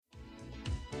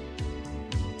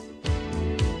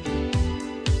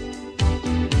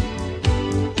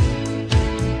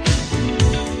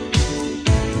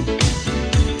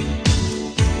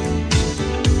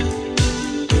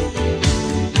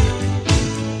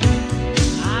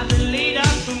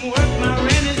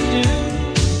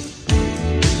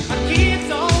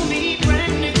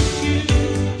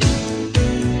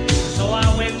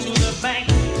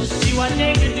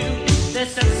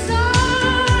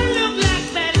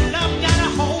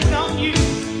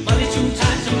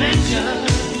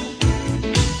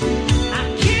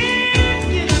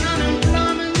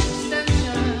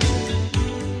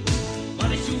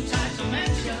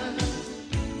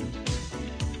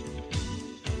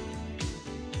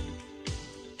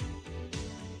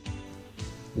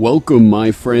Welcome,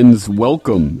 my friends,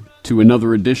 welcome to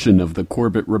another edition of the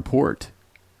Corbett Report.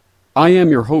 I am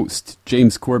your host,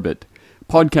 James Corbett,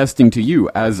 podcasting to you,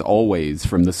 as always,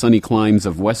 from the sunny climes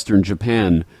of western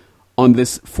Japan on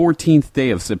this 14th day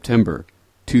of September,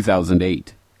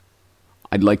 2008.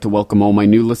 I'd like to welcome all my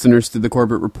new listeners to the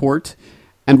Corbett Report,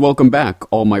 and welcome back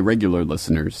all my regular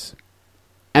listeners.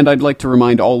 And I'd like to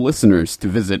remind all listeners to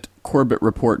visit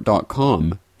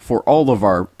CorbettReport.com for all of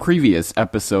our previous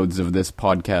episodes of this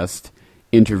podcast,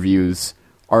 interviews,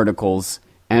 articles,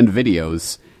 and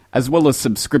videos, as well as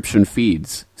subscription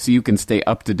feeds, so you can stay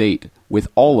up to date with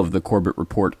all of the Corbett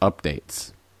Report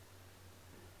updates.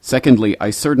 Secondly,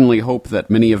 I certainly hope that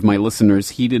many of my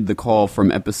listeners heeded the call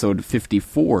from episode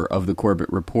 54 of the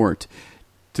Corbett Report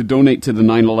to donate to the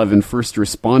 9/11 First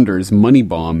Responders Money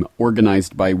Bomb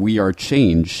organized by We Are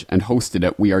Change and hosted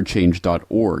at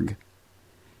wearechange.org.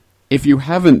 If you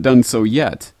haven't done so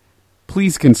yet,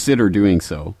 please consider doing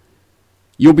so.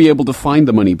 You'll be able to find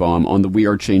the money bomb on the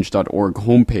wearechange.org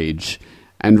homepage,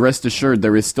 and rest assured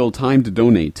there is still time to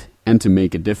donate and to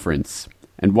make a difference.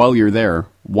 And while you're there,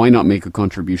 why not make a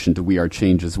contribution to We Are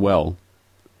Change as well?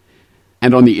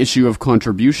 And on the issue of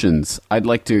contributions, I'd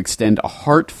like to extend a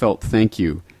heartfelt thank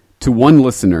you to one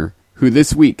listener who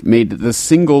this week made the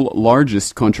single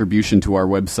largest contribution to our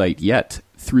website yet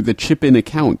through the Chip-In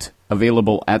account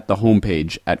available at the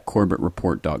homepage at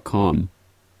CorbettReport.com.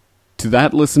 To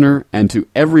that listener, and to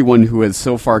everyone who has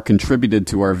so far contributed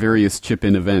to our various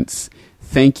Chip-In events,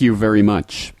 thank you very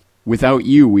much. Without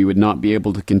you, we would not be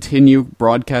able to continue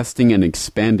broadcasting and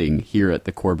expanding here at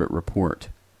the Corbett Report.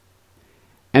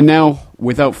 And now,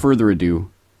 without further ado,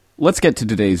 let's get to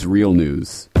today's real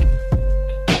news.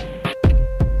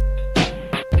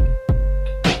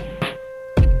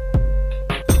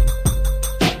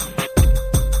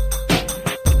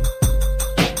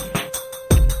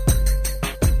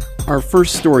 Our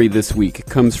first story this week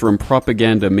comes from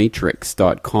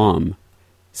propagandamatrix.com,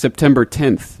 September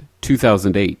 10th,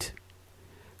 2008.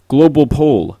 Global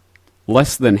poll.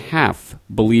 Less than half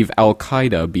believe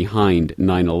Al-Qaeda behind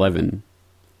 9/11.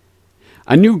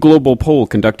 A new global poll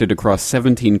conducted across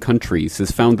 17 countries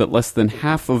has found that less than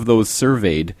half of those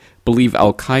surveyed believe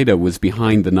Al-Qaeda was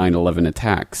behind the 9/11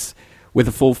 attacks, with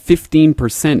a full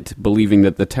 15% believing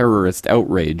that the terrorist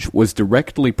outrage was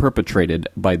directly perpetrated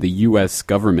by the U.S.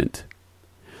 government.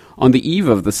 On the eve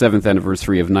of the 7th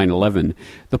anniversary of 9/11,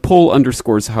 the poll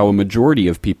underscores how a majority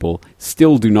of people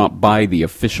still do not buy the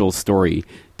official story,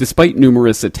 despite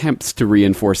numerous attempts to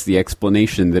reinforce the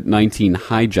explanation that 19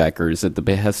 hijackers at the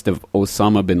behest of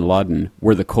Osama bin Laden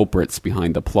were the culprits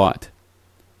behind the plot.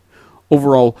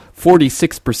 Overall,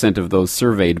 46% of those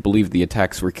surveyed believe the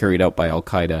attacks were carried out by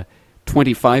Al-Qaeda,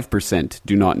 25%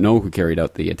 do not know who carried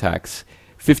out the attacks,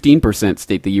 15%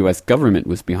 state the U.S. government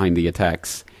was behind the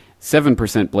attacks,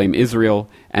 7% blame Israel,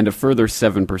 and a further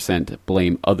 7%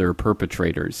 blame other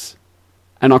perpetrators.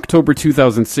 An October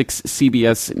 2006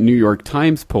 CBS New York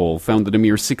Times poll found that a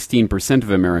mere 16% of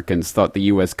Americans thought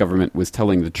the U.S. government was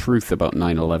telling the truth about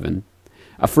 9/11.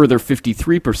 A further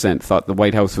 53% thought the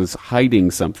White House was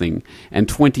hiding something, and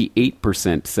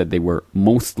 28% said they were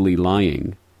mostly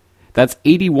lying. That's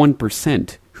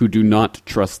 81% who do not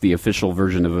trust the official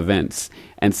version of events,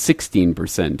 and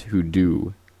 16% who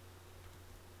do.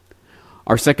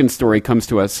 Our second story comes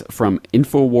to us from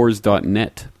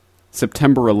Infowars.net,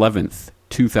 September 11th,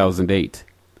 2008.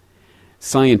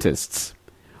 Scientists.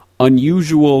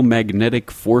 Unusual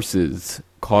magnetic forces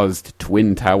caused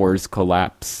Twin Towers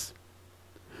collapse.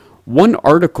 One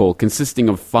article consisting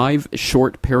of 5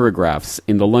 short paragraphs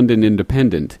in the London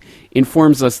Independent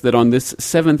informs us that on this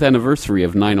 7th anniversary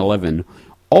of 9/11,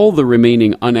 all the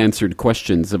remaining unanswered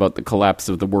questions about the collapse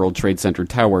of the World Trade Center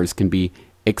towers can be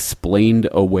explained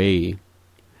away.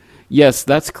 Yes,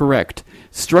 that's correct.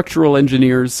 Structural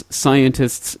engineers,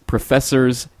 scientists,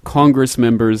 professors, Congress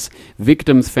members,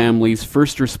 victims' families,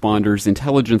 first responders,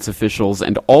 intelligence officials,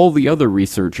 and all the other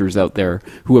researchers out there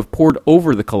who have pored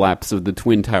over the collapse of the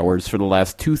Twin Towers for the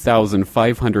last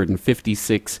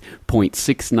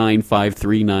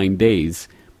 2,556.69539 days.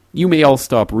 You may all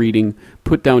stop reading,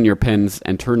 put down your pens,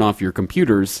 and turn off your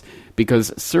computers,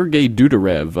 because Sergei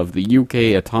Dudarev of the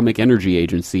UK Atomic Energy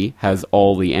Agency has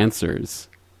all the answers.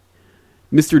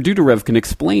 Mr. Dudarev can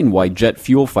explain why jet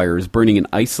fuel fires burning in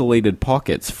isolated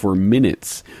pockets for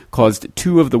minutes caused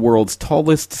 2 of the world's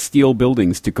tallest steel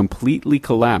buildings to completely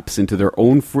collapse into their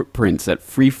own footprints at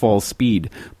free-fall speed,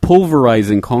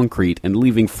 pulverizing concrete and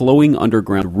leaving flowing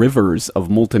underground rivers of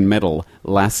molten metal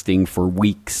lasting for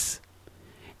weeks.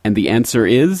 And the answer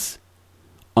is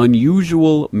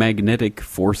unusual magnetic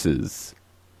forces.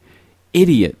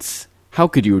 Idiots! How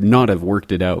could you not have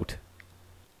worked it out?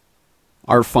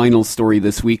 Our final story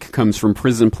this week comes from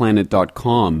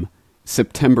prisonplanet.com,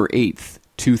 September 8th,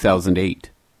 2008.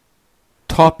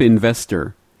 Top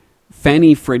investor.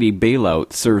 Fannie Freddie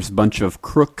bailout serves bunch of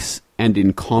crooks and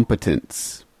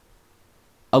incompetents.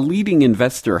 A leading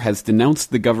investor has denounced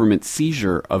the government's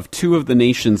seizure of two of the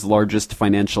nation's largest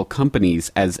financial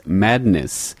companies as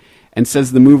madness, and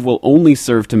says the move will only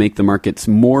serve to make the markets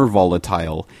more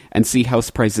volatile and see house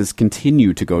prices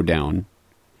continue to go down.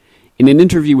 In an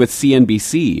interview with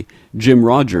CNBC, Jim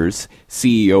Rogers,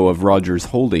 CEO of Rogers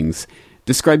Holdings,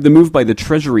 described the move by the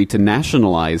Treasury to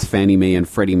nationalize Fannie Mae and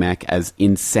Freddie Mac as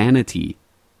insanity.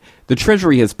 The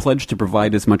Treasury has pledged to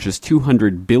provide as much as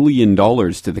 $200 billion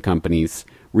to the companies,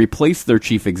 replace their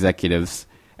chief executives,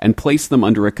 and place them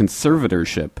under a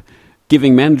conservatorship,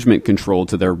 giving management control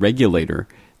to their regulator,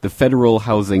 the Federal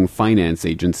Housing Finance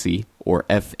Agency, or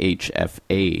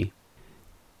FHFA.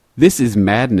 This is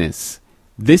madness.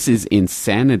 This is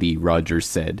insanity, Rogers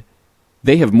said.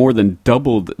 They have more than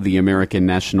doubled the American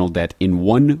national debt in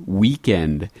one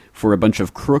weekend for a bunch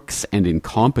of crooks and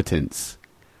incompetents.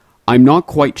 I'm not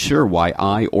quite sure why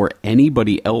I or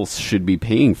anybody else should be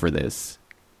paying for this.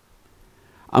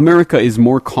 America is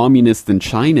more communist than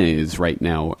China is right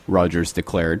now, Rogers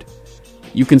declared.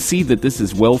 You can see that this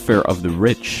is welfare of the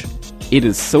rich. It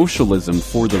is socialism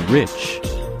for the rich.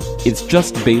 It's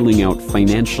just bailing out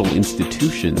financial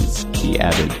institutions, he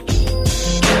added.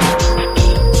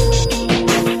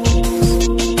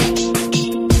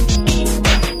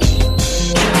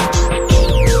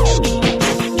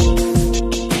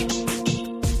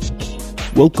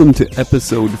 Welcome to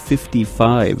episode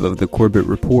 55 of the Corbett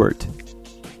Report.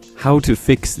 How to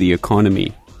fix the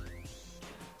economy.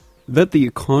 That the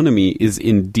economy is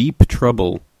in deep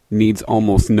trouble needs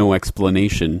almost no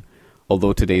explanation,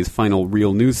 although today's final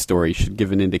real news story should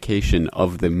give an indication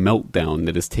of the meltdown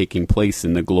that is taking place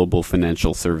in the global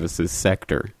financial services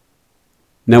sector.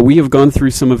 Now, we have gone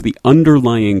through some of the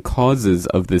underlying causes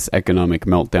of this economic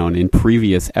meltdown in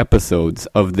previous episodes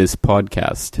of this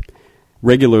podcast.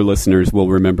 Regular listeners will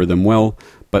remember them well,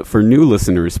 but for new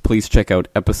listeners, please check out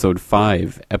Episode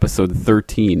 5, Episode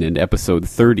 13, and Episode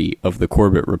 30 of the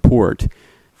Corbett Report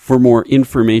for more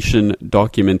information,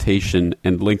 documentation,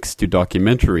 and links to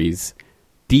documentaries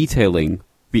detailing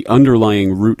the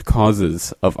underlying root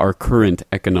causes of our current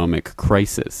economic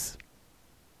crisis.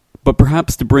 But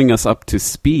perhaps to bring us up to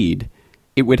speed,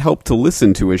 it would help to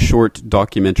listen to a short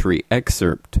documentary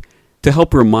excerpt to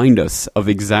help remind us of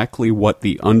exactly what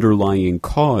the underlying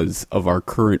cause of our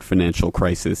current financial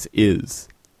crisis is.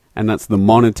 And that's the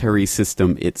monetary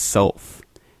system itself.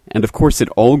 And of course, it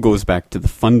all goes back to the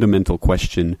fundamental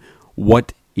question,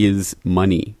 what is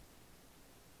money?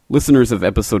 Listeners of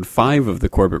episode 5 of the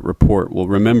Corbett Report will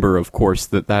remember, of course,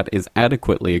 that is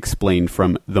adequately explained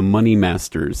from The Money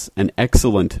Masters, an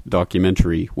excellent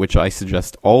documentary which I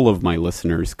suggest all of my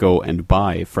listeners go and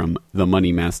buy from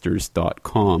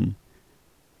themoneymasters.com.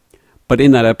 But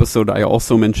in that episode, I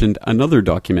also mentioned another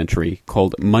documentary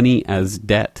called Money as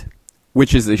Debt,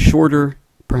 which is a shorter,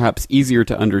 perhaps easier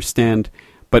to understand,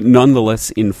 but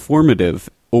nonetheless informative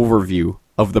overview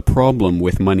of the problem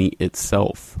with money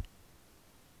itself.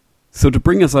 So to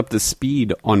bring us up to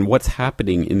speed on what's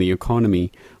happening in the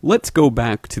economy, let's go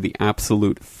back to the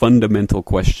absolute fundamental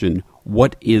question,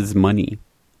 what is money?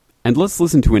 And let's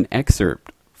listen to an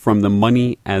excerpt from the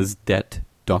Money as Debt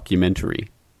documentary.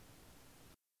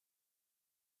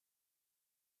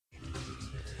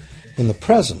 In the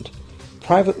present,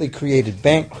 privately created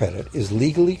bank credit is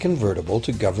legally convertible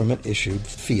to government-issued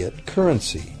fiat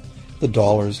currency, the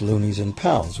dollars, loonies, and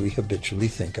pounds we habitually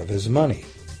think of as money.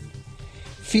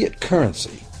 Fiat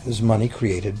currency is money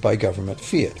created by government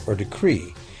fiat or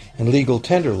decree, and legal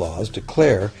tender laws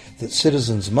declare that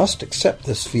citizens must accept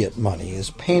this fiat money as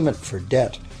payment for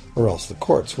debt, or else the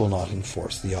courts will not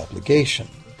enforce the obligation.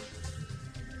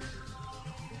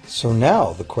 So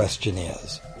now the question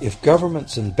is, if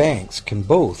governments and banks can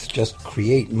both just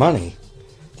create money,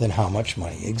 then how much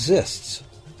money exists?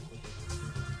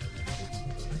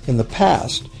 In the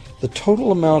past, the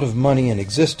total amount of money in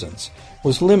existence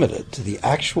was limited to the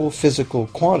actual physical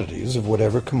quantities of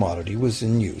whatever commodity was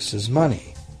in use as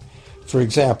money. For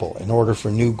example, in order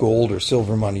for new gold or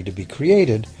silver money to be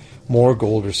created, more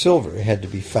gold or silver had to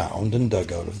be found and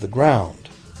dug out of the ground.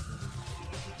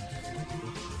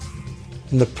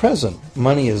 In the present,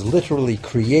 money is literally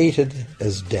created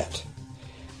as debt.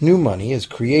 New money is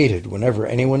created whenever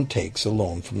anyone takes a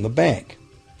loan from the bank.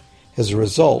 As a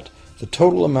result, the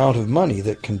total amount of money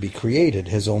that can be created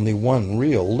has only one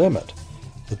real limit,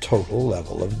 the total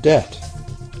level of debt.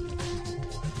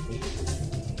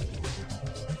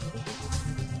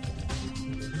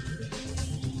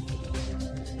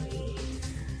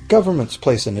 Governments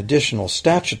place an additional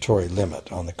statutory limit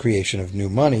on the creation of new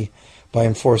money by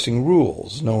enforcing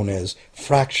rules known as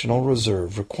fractional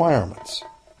reserve requirements.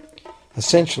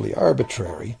 Essentially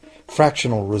arbitrary,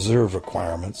 fractional reserve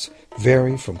requirements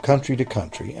vary from country to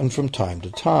country and from time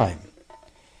to time.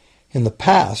 In the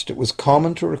past, it was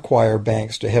common to require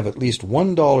banks to have at least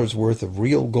 $1 worth of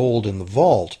real gold in the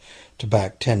vault to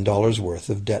back $10 worth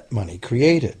of debt money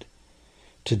created.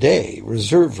 Today,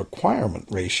 reserve requirement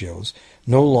ratios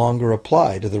no longer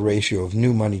apply to the ratio of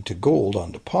new money to gold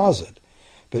on deposit,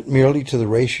 but merely to the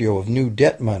ratio of new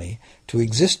debt money to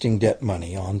existing debt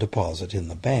money on deposit in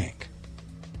the bank.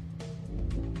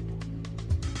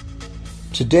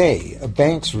 Today, a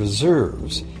bank's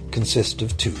reserves consist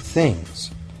of two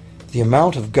things: the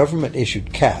amount of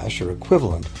government-issued cash or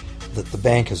equivalent that the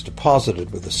bank has deposited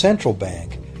with the central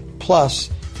bank, plus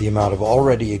the amount of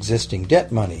already existing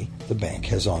debt money the bank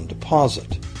has on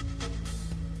deposit.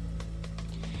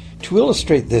 To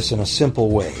illustrate this in a simple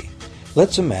way,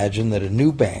 let's imagine that a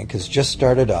new bank has just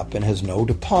started up and has no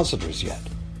depositors yet.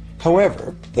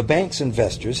 However, the bank's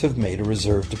investors have made a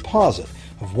reserve deposit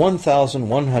of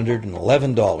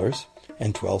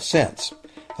 $1,111.12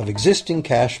 of existing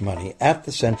cash money at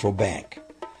the central bank.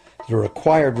 The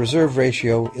required reserve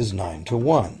ratio is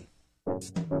 9-to-1.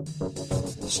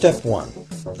 Step 1.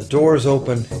 The doors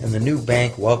open and the new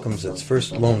bank welcomes its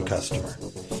first loan customer.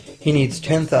 He needs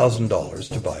 $10,000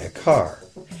 to buy a car.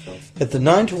 At the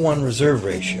 9-to-1 reserve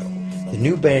ratio, the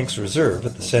new bank's reserve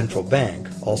at the central bank,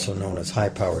 also known as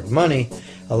high-powered money,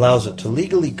 allows it to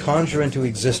legally conjure into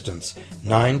existence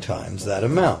 9 times that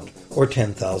amount, or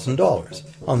 $10,000,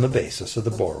 on the basis of the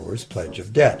borrower's pledge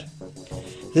of debt.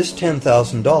 This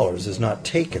 $10,000 is not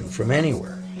taken from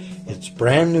anywhere. It's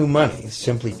brand new money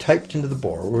simply typed into the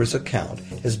borrower's account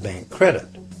as bank credit.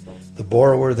 The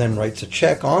borrower then writes a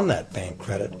check on that bank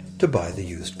credit to buy the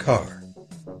used car.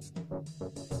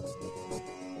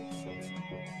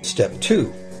 Step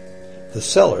 2. The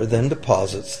seller then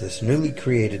deposits this newly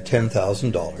created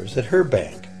 $10,000 at her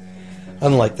bank.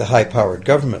 Unlike the high-powered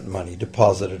government money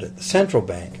deposited at the central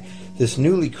bank, this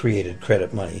newly created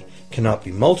credit money cannot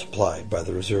be multiplied by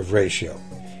the reserve ratio.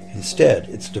 Instead,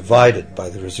 it's divided by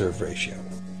the reserve ratio.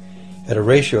 At a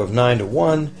ratio of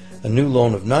 9-to-1, a new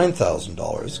loan of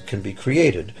 $9,000 can be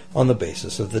created on the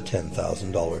basis of the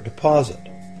 $10,000 deposit.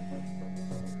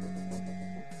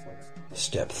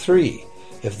 Step 3.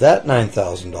 If that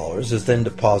 $9,000 is then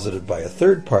deposited by a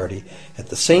third party at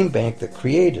the same bank that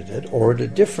created it or at a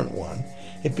different one,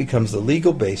 it becomes the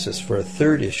legal basis for a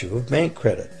third issue of bank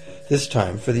credit, this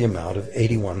time for the amount of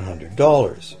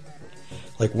 $8,100.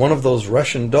 Like one of those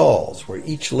Russian dolls where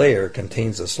each layer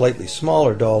contains a slightly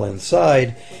smaller doll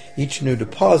inside, each new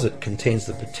deposit contains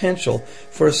the potential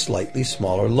for a slightly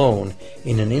smaller loan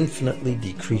in an infinitely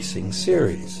decreasing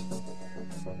series.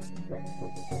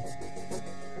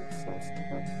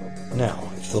 Now,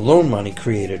 if the loan money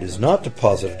created is not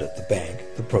deposited at the bank,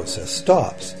 the process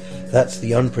stops. That's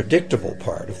the unpredictable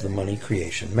part of the money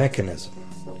creation mechanism.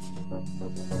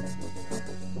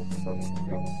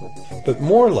 But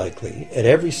more likely, at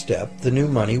every step, the new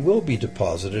money will be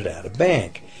deposited at a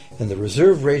bank, and the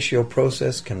reserve ratio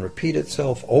process can repeat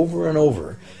itself over and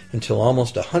over until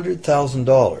almost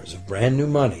 $100,000 of brand new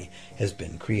money has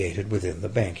been created within the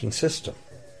banking system.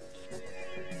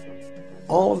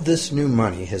 All of this new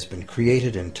money has been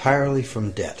created entirely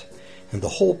from debt, and the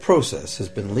whole process has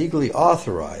been legally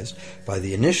authorized by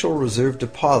the initial reserve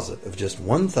deposit of just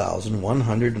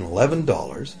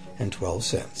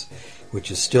 $1,111.12, which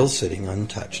is still sitting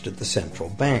untouched at the central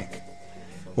bank.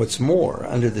 What's more,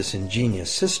 under this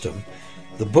ingenious system,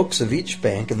 the books of each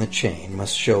bank in the chain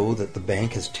must show that the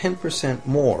bank has 10%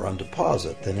 more on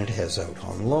deposit than it has out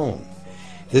on loan.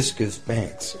 This gives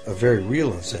banks a very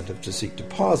real incentive to seek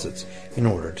deposits in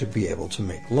order to be able to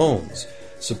make loans,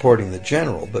 supporting the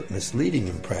general but misleading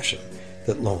impression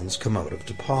that loans come out of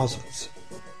deposits.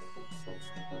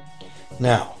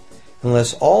 Now,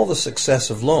 unless all the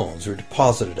successive loans are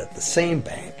deposited at the same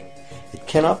bank, it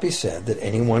cannot be said that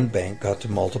any one bank got to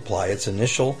multiply its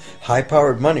initial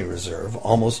high-powered money reserve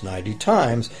almost 90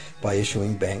 times by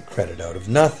issuing bank credit out of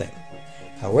nothing.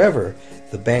 However,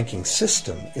 the banking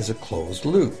system is a closed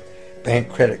loop. Bank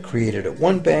credit created at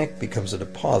one bank becomes a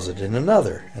deposit in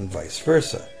another, and vice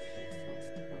versa.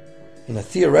 In a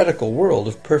theoretical world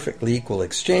of perfectly equal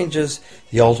exchanges,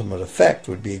 the ultimate effect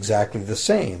would be exactly the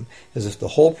same as if the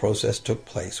whole process took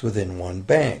place within one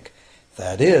bank.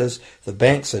 That is, the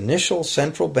bank's initial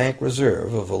central bank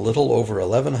reserve of a little over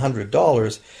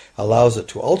 $1,100 allows it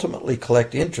to ultimately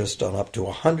collect interest on up to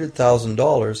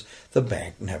 $100,000 the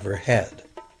bank never had.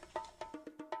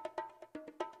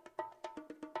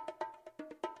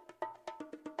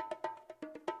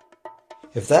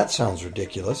 If that sounds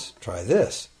ridiculous, try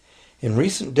this. In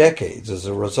recent decades, as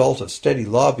a result of steady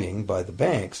lobbying by the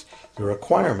banks, the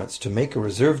requirements to make a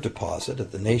reserve deposit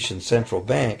at the nation's central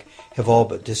bank have all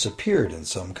but disappeared in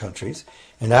some countries,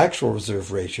 and actual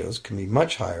reserve ratios can be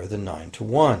much higher than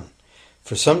 9-to-1.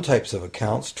 For some types of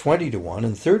accounts, 20-to-1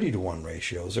 and 30-to-1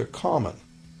 ratios are common.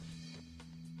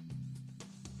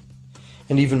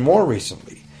 And even more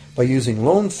recently, by using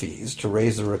loan fees to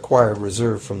raise the required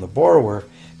reserve from the borrower,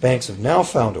 banks have now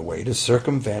found a way to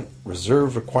circumvent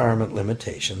reserve requirement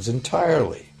limitations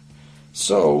entirely.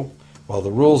 So, while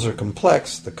the rules are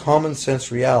complex, the common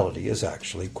sense reality is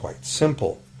actually quite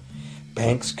simple.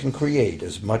 Banks can create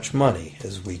as much money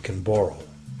as we can borrow.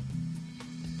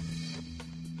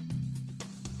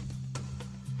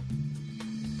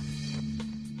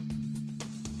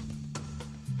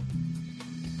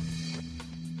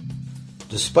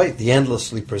 Despite the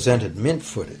endlessly presented mint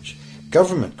footage,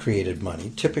 government-created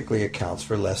money typically accounts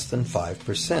for less than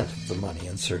 5% of the money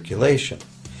in circulation.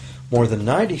 More than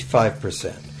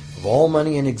 95% of all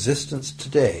money in existence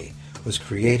today was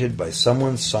created by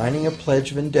someone signing a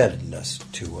pledge of indebtedness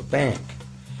to a bank.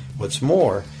 What's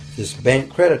more, this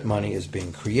bank credit money is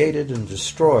being created and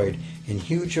destroyed in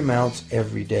huge amounts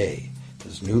every day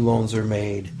as new loans are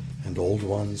made and old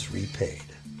ones repaid.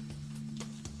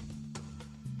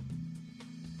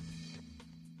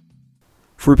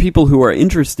 For people who are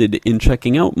interested in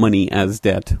checking out Money as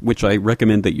Debt, which I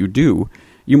recommend that you do,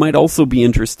 you might also be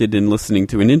interested in listening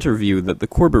to an interview that the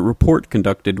Corbett Report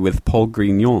conducted with Paul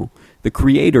Grignon, the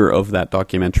creator of that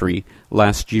documentary,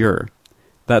 last year.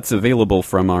 That's available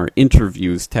from our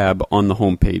Interviews tab on the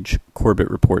homepage,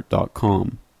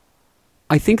 corbettreport.com.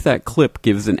 I think that clip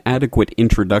gives an adequate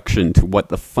introduction to what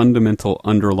the fundamental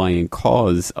underlying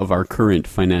cause of our current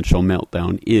financial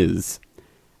meltdown is,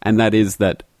 and that is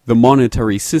that the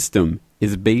monetary system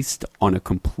is based on a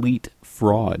complete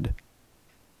fraud.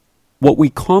 What we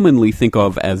commonly think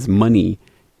of as money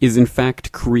is in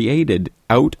fact created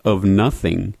out of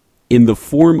nothing in the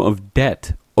form of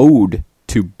debt owed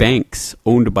to banks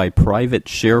owned by private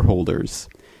shareholders.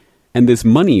 And this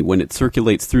money, when it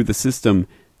circulates through the system,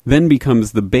 then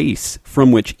becomes the base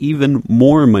from which even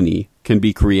more money can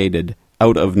be created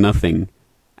out of nothing,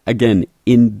 again,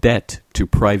 in debt to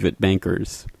private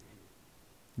bankers.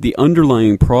 The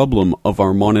underlying problem of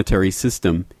our monetary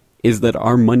system is that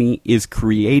our money is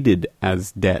created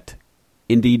as debt.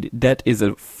 Indeed, debt is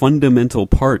a fundamental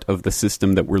part of the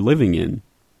system that we're living in.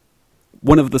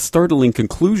 One of the startling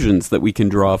conclusions that we can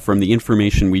draw from the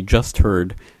information we just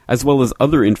heard, as well as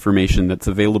other information that's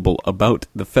available about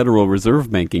the Federal Reserve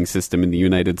banking system in the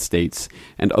United States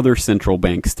and other central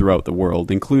banks throughout the world,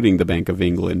 including the Bank of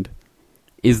England,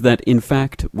 is that, in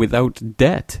fact, without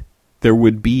debt, there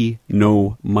would be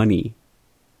no money.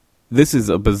 This is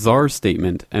a bizarre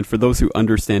statement, and for those who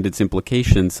understand its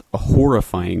implications, a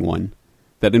horrifying one.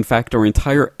 That in fact our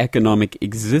entire economic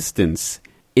existence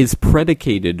is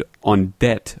predicated on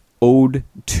debt owed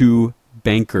to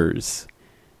bankers.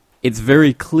 It's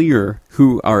very clear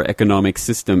who our economic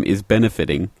system is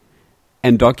benefiting,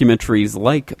 and documentaries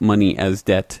like Money as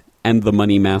Debt and The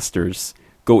Money Masters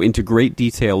go into great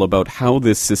detail about how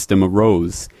this system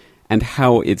arose and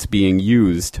how it's being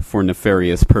used for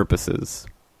nefarious purposes.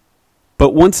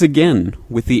 But once again,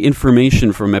 with the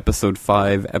information from Episode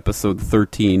 5, Episode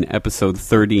 13, Episode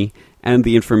 30, and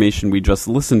the information we just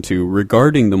listened to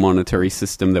regarding the monetary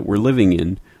system that we're living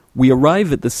in, we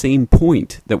arrive at the same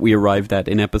point that we arrived at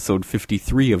in Episode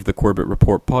 53 of the Corbett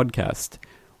Report podcast,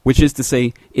 which is to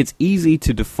say, it's easy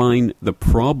to define the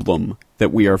problem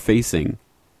that we are facing.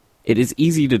 It is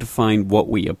easy to define what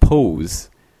we oppose,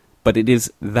 but it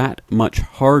is that much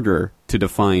harder to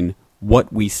define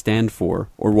what we stand for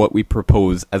or what we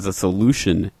propose as a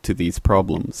solution to these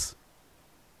problems.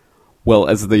 Well,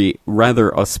 as the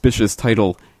rather auspicious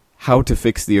title, How to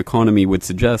Fix the Economy would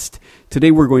suggest, today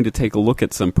we're going to take a look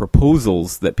at some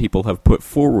proposals that people have put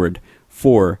forward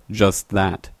for just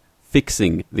that,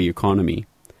 fixing the economy.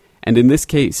 And in this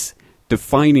case,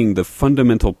 defining the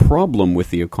fundamental problem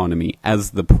with the economy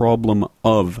as the problem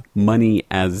of money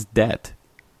as debt.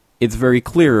 It's very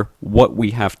clear what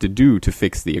we have to do to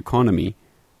fix the economy.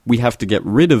 We have to get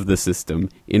rid of the system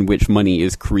in which money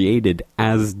is created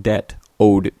as debt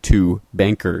owed to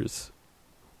bankers.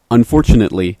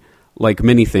 Unfortunately, like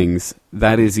many things,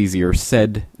 that is easier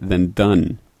said than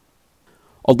done.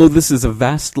 Although this is a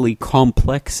vastly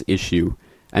complex issue,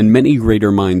 and many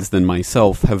greater minds than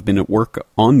myself have been at work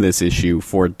on this issue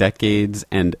for decades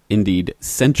and indeed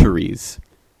centuries.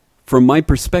 From my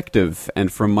perspective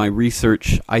and from my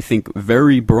research, I think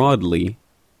very broadly,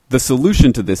 the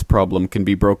solution to this problem can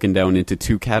be broken down into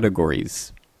two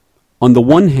categories. On the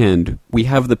one hand, we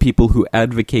have the people who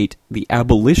advocate the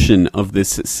abolition of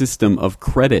this system of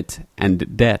credit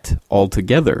and debt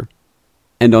altogether.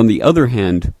 And on the other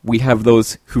hand, we have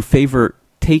those who favor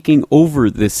taking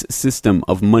over this system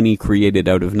of money created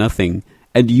out of nothing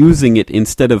and using it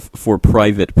instead of for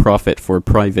private profit for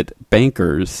private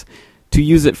bankers, to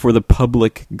use it for the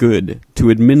public good,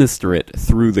 to administer it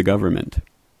through the government.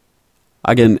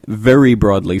 Again, very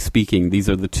broadly speaking, these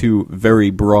are the two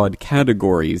very broad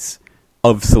categories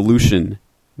of solution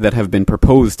that have been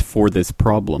proposed for this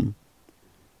problem.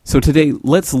 So today,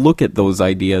 let's look at those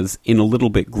ideas in a little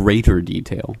bit greater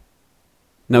detail.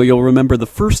 Now, you'll remember the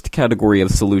first category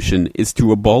of solution is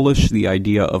to abolish the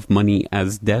idea of money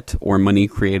as debt or money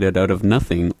created out of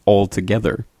nothing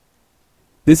altogether.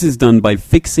 This is done by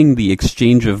fixing the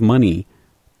exchange of money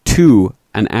to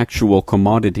an actual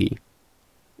commodity.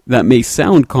 That may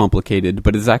sound complicated,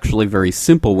 but is actually very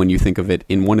simple when you think of it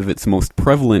in one of its most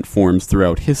prevalent forms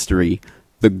throughout history,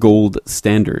 the gold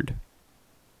standard.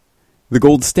 The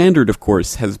gold standard, of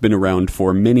course, has been around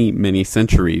for many, many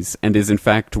centuries, and is in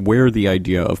fact where the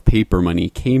idea of paper money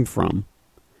came from.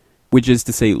 Which is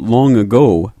to say, long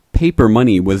ago, paper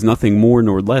money was nothing more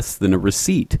nor less than a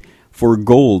receipt for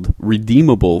gold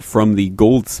redeemable from the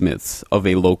goldsmiths of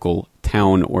a local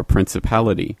town or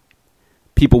principality.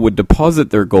 People would deposit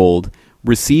their gold,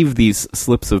 receive these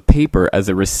slips of paper as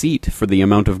a receipt for the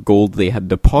amount of gold they had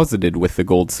deposited with the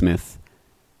goldsmith,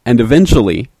 and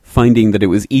eventually, finding that it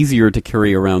was easier to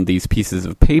carry around these pieces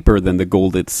of paper than the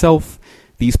gold itself,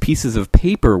 these pieces of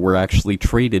paper were actually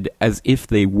traded as if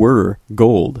they were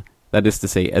gold, that is to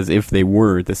say, as if they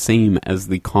were the same as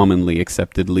the commonly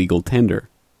accepted legal tender.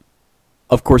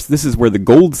 Of course, this is where the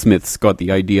goldsmiths got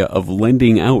the idea of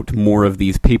lending out more of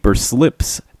these paper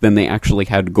slips than they actually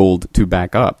had gold to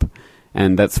back up,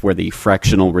 and that's where the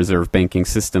fractional reserve banking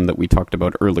system that we talked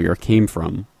about earlier came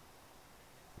from.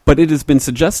 But it has been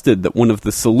suggested that one of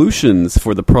the solutions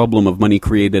for the problem of money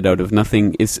created out of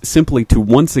nothing is simply to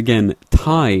once again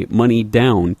tie money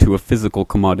down to a physical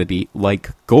commodity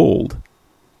like gold.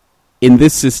 In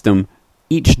this system,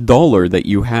 each dollar that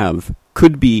you have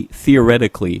could be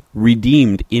theoretically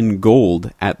redeemed in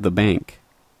gold at the bank.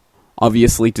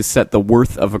 Obviously, to set the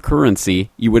worth of a currency,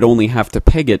 you would only have to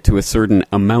peg it to a certain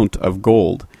amount of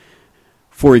gold.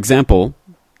 For example,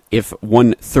 if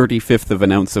 1/35 of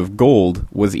an ounce of gold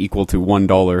was equal to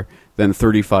 $1, then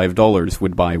 $35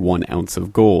 would buy 1 ounce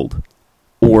of gold.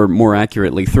 Or more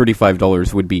accurately,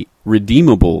 $35 would be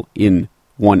redeemable in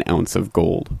 1 ounce of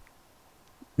gold.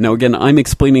 Now again, I'm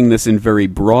explaining this in very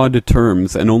broad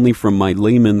terms and only from my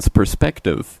layman's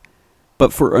perspective.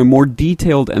 But for a more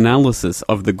detailed analysis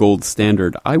of the gold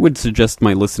standard, I would suggest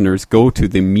my listeners go to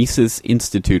the Mises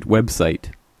Institute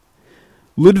website.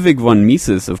 Ludwig von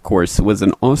Mises, of course, was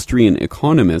an Austrian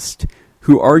economist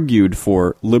who argued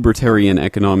for libertarian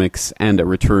economics and a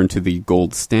return to the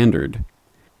gold standard.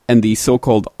 And the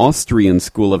so-called Austrian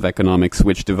school of economics,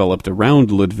 which developed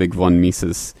around Ludwig von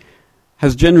Mises,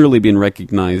 has generally been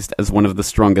recognized as one of the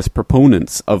strongest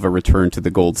proponents of a return to the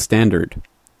gold standard.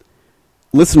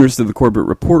 Listeners to the Corbett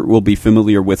Report will be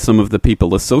familiar with some of the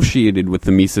people associated with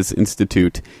the Mises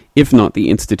Institute, if not the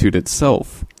Institute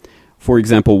itself. For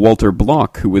example, Walter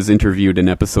Block, who was interviewed in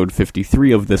episode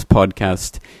 53 of this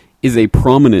podcast, is a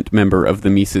prominent member of the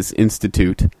Mises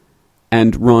Institute,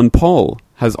 and Ron Paul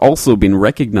has also been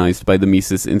recognized by the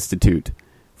Mises Institute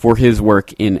for his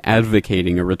work in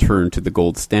advocating a return to the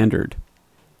gold standard.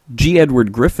 G.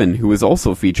 Edward Griffin, who was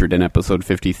also featured in episode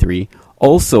 53,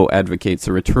 also advocates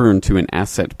a return to an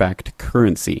asset-backed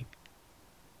currency.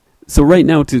 So right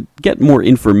now, to get more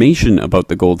information about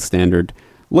the gold standard,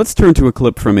 let's turn to a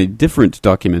clip from a different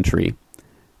documentary.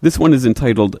 This one is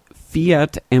entitled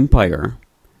Fiat Empire,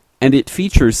 and it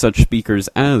features such speakers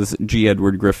as G.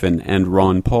 Edward Griffin and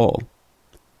Ron Paul.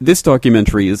 This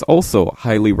documentary is also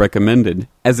highly recommended,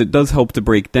 as it does help to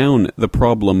break down the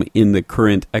problem in the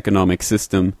current economic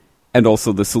system, and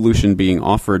also the solution being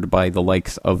offered by the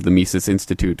likes of the Mises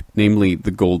Institute, namely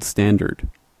the gold standard.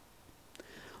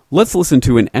 Let's listen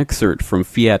to an excerpt from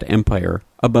Fiat Empire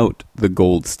about the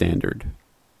gold standard.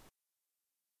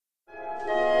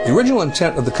 The original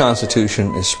intent of the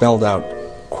Constitution is spelled out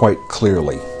quite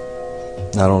clearly,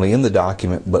 not only in the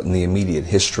document, but in the immediate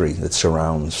history that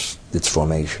surrounds its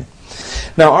formation.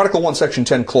 Now, Article 1, Section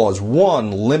 10, Clause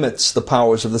 1 limits the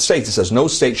powers of the states. It says, no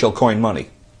state shall coin money.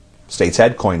 States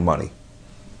had coined money.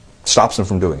 Stops them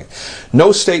from doing it.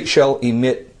 No state shall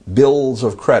emit bills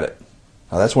of credit.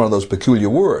 Now, that's one of those peculiar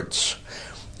words.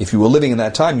 If you were living in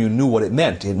that time, you knew what it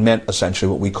meant. It meant essentially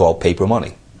what we call paper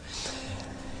money.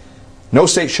 No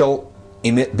state shall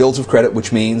emit bills of credit,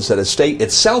 which means that a state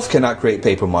itself cannot create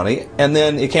paper money, and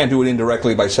then it can't do it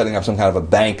indirectly by setting up some kind of a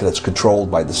bank that's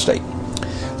controlled by the state.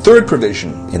 Third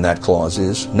provision in that clause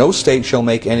is, no state shall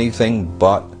make anything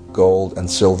but gold and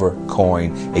silver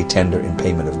coin a tender in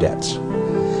payment of debts.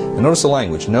 And notice the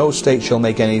language, no state shall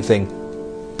make anything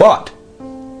but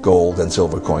gold and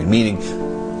silver coin, meaning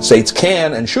states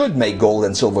can and should make gold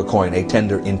and silver coin a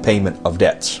tender in payment of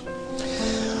debts.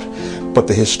 But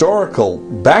the historical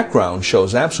background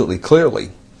shows absolutely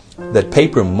clearly that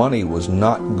paper money was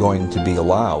not going to be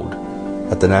allowed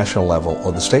at the national level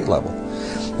or the state level.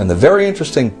 And the very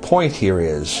interesting point here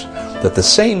is that the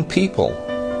same people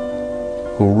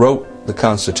who wrote the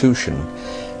Constitution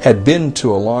had been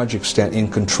to a large extent in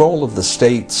control of the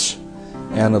states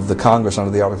and of the Congress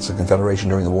under the Articles of Confederation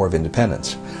during the War of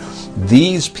Independence.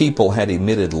 These people had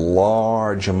emitted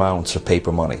large amounts of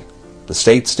paper money. The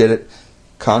states did it,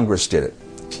 Congress did it.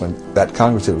 When that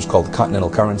Congress did it, it was called the Continental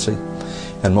Currency,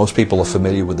 and most people are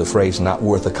familiar with the phrase not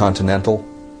worth a continental.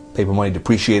 Paper money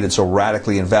depreciated so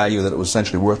radically in value that it was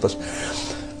essentially worthless.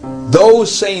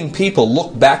 Those same people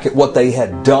looked back at what they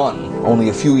had done only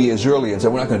a few years earlier and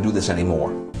said, we're not going to do this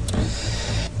anymore.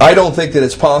 I don't think that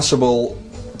it's possible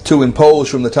to impose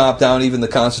from the top down even the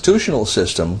constitutional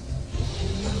system,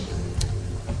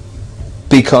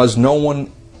 because no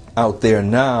one out there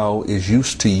now is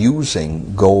used to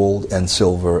using gold and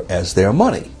silver as their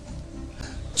money.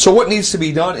 So what needs to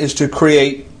be done is to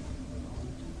create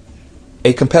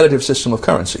a competitive system of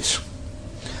currencies.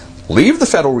 Leave the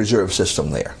Federal Reserve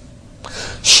System there.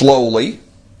 Slowly,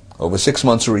 over 6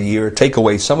 months or a year, take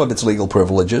away some of its legal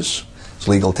privileges. Its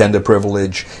legal tender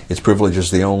privilege, its privilege as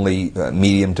the only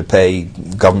medium to pay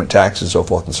government taxes, so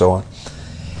forth and so on.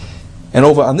 And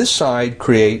over on this side,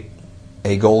 create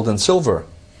a gold and silver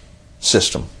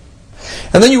system.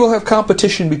 And then you will have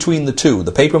competition between the two,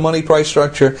 the paper money price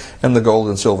structure and the gold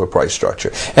and silver price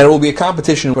structure. And it will be a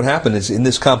competition. What happened is, in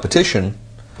this competition,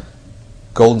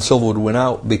 gold and silver would win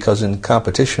out, because in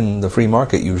competition the free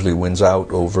market usually wins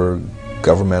out over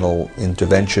governmental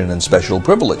intervention and special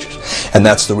privileges. And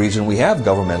that's the reason we have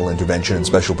governmental intervention and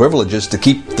special privileges, to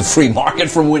keep the free market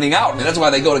from winning out. And that's why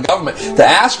they go to government, to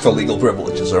ask for legal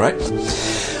privileges, all right?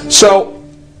 So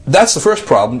that's the first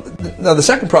problem. Now, the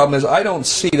second problem is, I don't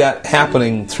see that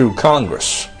happening through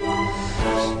Congress,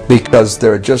 because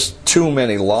there are just too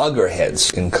many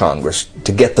loggerheads in Congress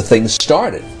to get the thing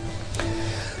started.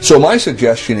 So my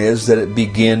suggestion is that it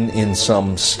begin in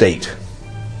some state,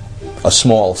 a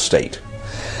small state,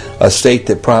 a state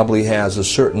that probably has a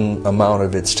certain amount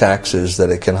of its taxes that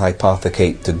it can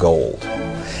hypothecate to gold.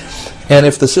 And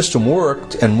if the system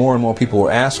worked and more people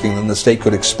were asking, then the state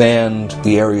could expand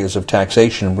the areas of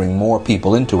taxation and bring more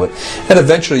people into it. And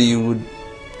eventually you would,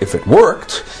 if it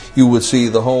worked, you would see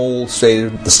the whole state,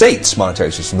 the state's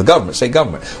monetary system, the government, state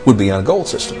government, would be on a gold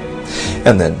system.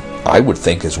 And then I would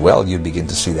think as well you'd begin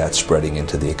to see that spreading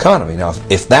into the economy. Now,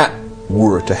 if that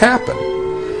were to happen,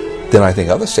 then I think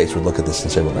other states would look at this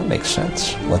and say, well, that makes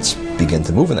sense. Let's begin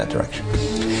to move in that direction.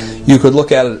 You could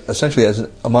look at it essentially as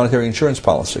a monetary insurance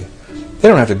policy. They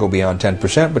don't have to go beyond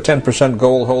 10%, but 10%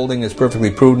 gold holding is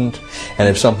perfectly prudent. And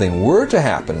if something were to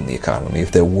happen in the economy,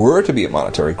 if there were to be a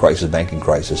monetary crisis, banking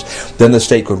crisis, then the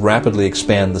state could rapidly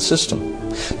expand the system,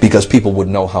 because people would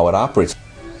know how it operates.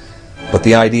 But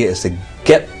the idea is to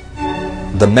get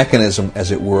the mechanism,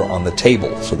 as it were, on the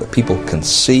table, so that people can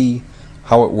see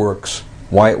how it works,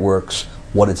 why it works,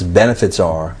 what its benefits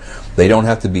are. They don't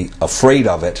have to be afraid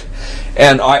of it.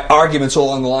 And arguments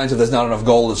along the lines of there's not enough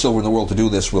gold and silver in the world to do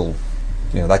this will,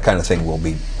 that kind of thing will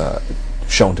be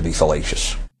shown to be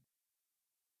fallacious.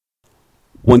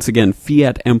 Once again,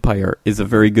 Fiat Empire is a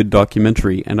very good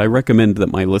documentary, and I recommend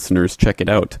that my listeners check it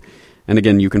out. And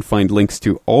again, you can find links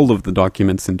to all of the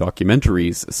documents and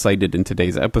documentaries cited in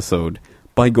today's episode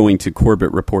by going to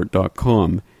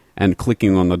CorbettReport.com and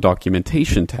clicking on the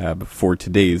documentation tab for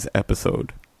today's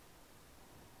episode.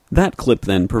 That clip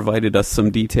then provided us some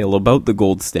detail about the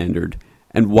gold standard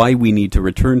and why we need to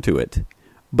return to it.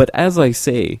 But as I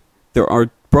say, there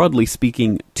are, broadly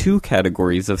speaking, two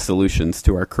categories of solutions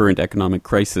to our current economic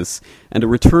crisis, and a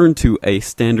return to a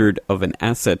standard of an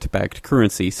asset-backed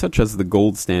currency, such as the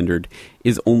gold standard,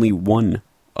 is only one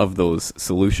of those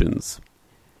solutions.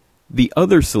 The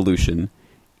other solution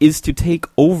is to take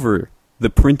over the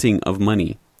printing of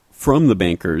money from the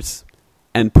bankers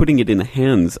and putting it in the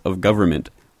hands of government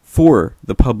for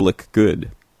the public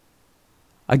good.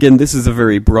 Again, this is a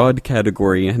very broad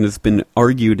category and has been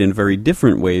argued in very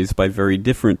different ways by very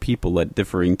different people at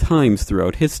differing times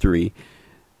throughout history,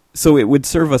 so it would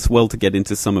serve us well to get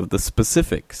into some of the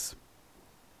specifics.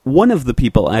 One of the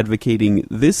people advocating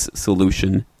this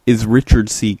solution is Richard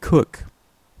C. Cook,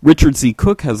 Richard C.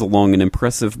 Cook has a long and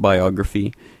impressive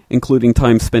biography, including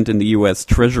time spent in the U.S.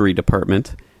 Treasury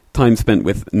Department, time spent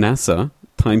with NASA,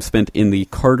 time spent in the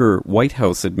Carter White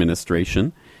House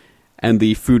administration, and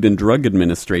the Food and Drug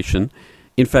Administration.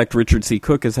 In fact, Richard C.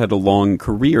 Cook has had a long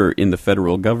career in the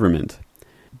federal government.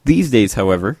 These days,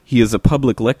 however, he is a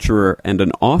public lecturer and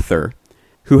an author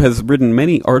who has written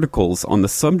many articles on the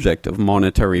subject of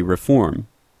monetary reform.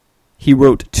 He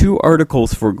wrote 2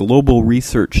 articles for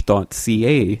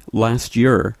globalresearch.ca last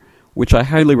year, which I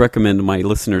highly recommend my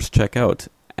listeners check out.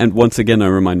 And once again, I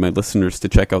remind my listeners to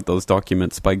check out those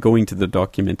documents by going to the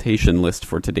documentation list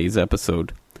for today's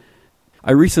episode.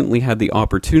 I recently had the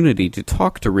opportunity to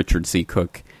talk to Richard C.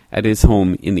 Cook at his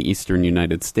home in the eastern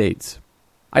United States.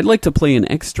 I'd like to play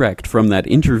an extract from that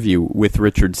interview with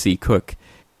Richard C. Cook.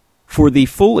 For the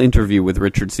full interview with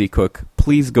Richard C. Cook,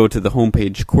 please go to the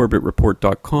homepage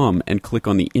corbettreport.com and click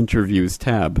on the Interviews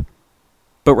tab.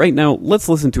 But right now, let's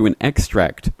listen to an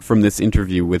extract from this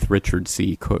interview with Richard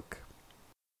C. Cook.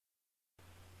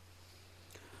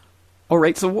 All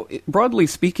right, so broadly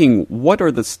speaking, what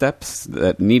are the steps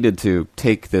that needed to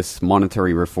take this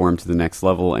monetary reform to the next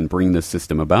level and bring this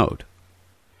system about?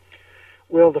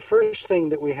 Well, the first thing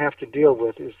that we have to deal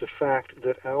with is the fact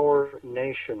that our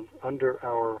nation, under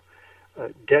our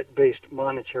debt-based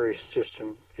monetary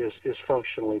system, is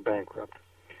functionally bankrupt.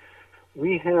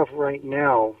 We have right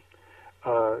now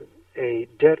a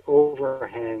debt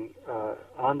overhang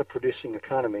on the producing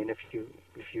economy, and if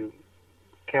you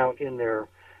count in there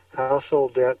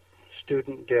household debt,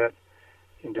 student debt,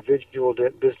 individual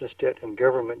debt, business debt, and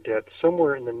government debt,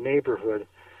 somewhere in the neighborhood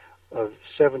of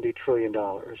 $70 trillion.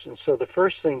 And so the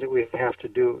first thing that we have to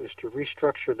do is to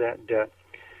restructure that debt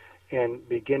and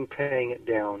begin paying it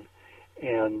down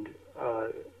and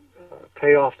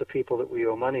pay off the people that we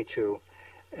owe money to.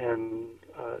 And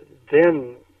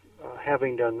then,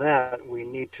 having done that, we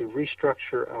need to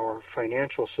restructure our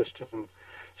financial system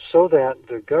so that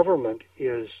the government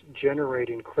is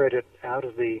generating credit out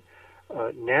of the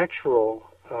natural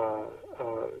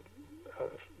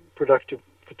productive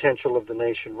potential of the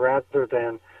nation rather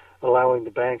than allowing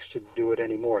the banks to do it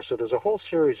anymore. So there's a whole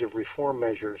series of reform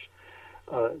measures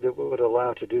that would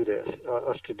allow us to do this.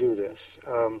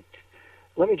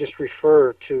 Let me just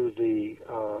refer to the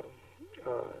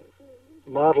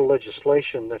model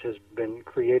legislation that has been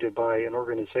created by an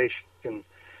organization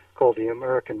called the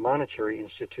American Monetary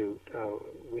Institute.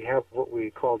 We have what we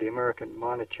call the American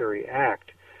Monetary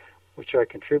Act, which I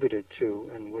contributed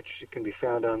to and which can be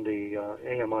found on the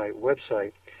AMI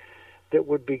website, that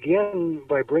would begin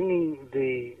by bringing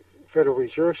the Federal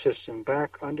Reserve System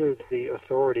back under the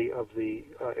authority of the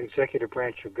executive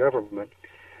branch of government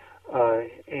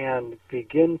and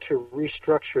begin to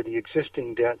restructure the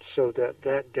existing debt so that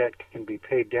that debt can be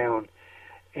paid down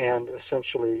and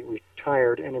essentially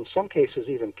retired, and in some cases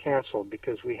even canceled,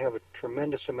 because we have a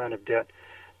tremendous amount of debt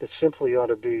that simply ought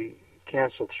to be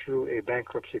canceled through a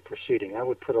bankruptcy proceeding. I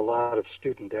would put a lot of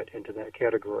student debt into that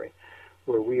category,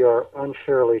 where we are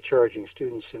unfairly charging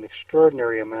students an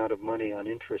extraordinary amount of money on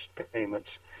interest payments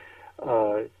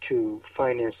to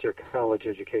finance their college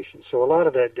education. So a lot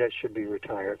of that debt should be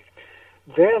retired.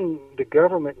 Then the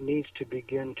government needs to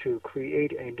begin to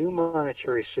create a new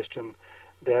monetary system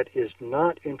that is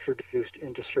not introduced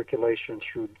into circulation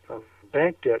through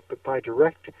bank debt, but by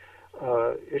direct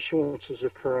issuances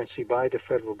of currency by the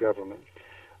federal government.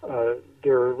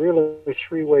 There are really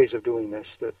 3 ways of doing this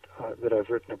that I've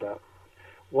written about.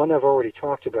 One I've already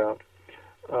talked about,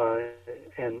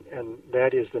 and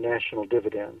that is the national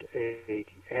dividend, a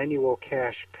annual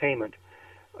cash payment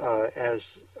as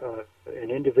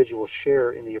an individual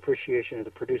share in the appreciation of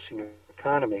the producing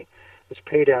economy that's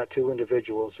paid out to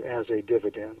individuals as a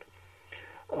dividend.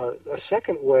 A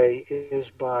second way is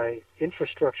by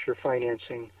infrastructure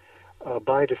financing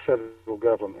by the federal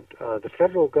government. The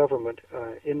federal government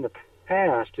in the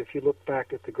past, if you look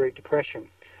back at the Great Depression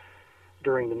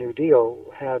during the New Deal,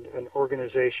 had an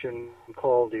organization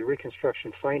called the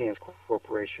Reconstruction Finance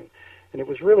Corporation, and it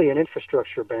was really an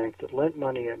infrastructure bank that lent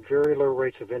money at very low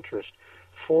rates of interest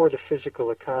for the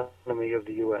physical economy of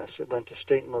the U.S. It lent to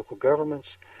state and local governments.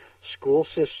 School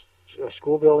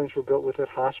buildings were built with it.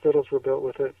 Hospitals were built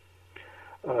with it.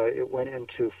 It went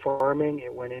into farming.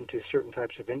 It went into certain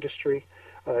types of industry.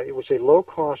 It was a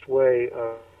low-cost way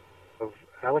of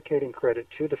allocating credit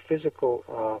to the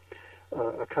physical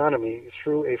economy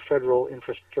through a federal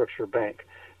infrastructure bank.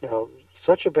 Now,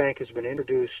 such a bank has been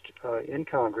introduced in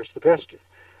Congress. The best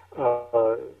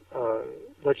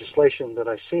legislation that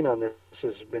I've seen on this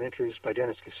has been introduced by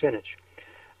Dennis Kucinich.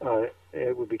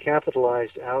 It would be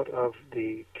capitalized out of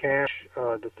the cash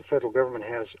that the federal government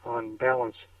has on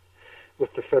balance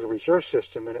with the Federal Reserve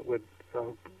System, and it would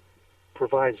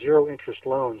provide zero-interest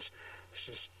loans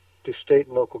to state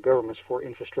and local governments for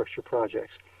infrastructure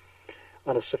projects.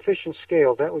 On a sufficient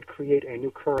scale, that would create a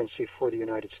new currency for the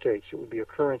United States. It would be a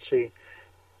currency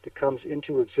that comes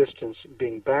into existence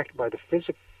being backed by the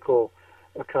physical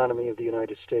economy of the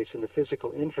United States and the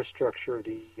physical infrastructure of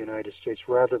the United States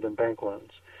rather than bank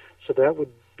loans. So that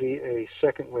would be a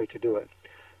second way to do it.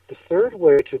 The third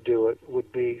way to do it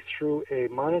would be through a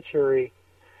monetary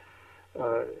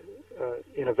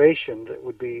innovation that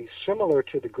would be similar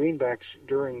to the greenbacks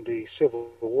during the Civil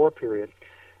War period.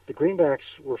 The greenbacks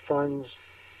were funds,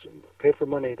 paper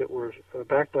money that were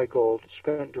backed by gold,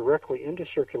 spent directly into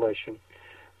circulation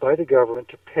by the government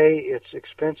to pay its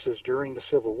expenses during the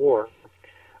Civil War.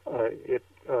 It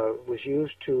was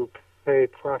used to pay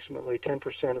approximately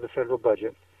 10% of the federal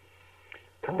budget.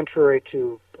 Contrary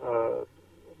to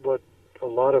what a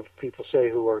lot of people say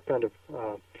who are kind of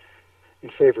in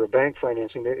favor of bank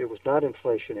financing, it was not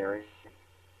inflationary.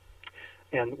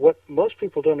 And what most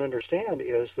people don't understand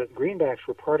is that greenbacks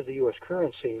were part of the U.S.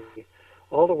 currency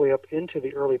all the way up into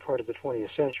the early part of the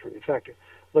 20th century. In fact,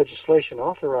 legislation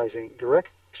authorizing direct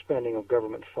spending of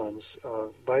government funds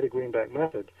by the greenback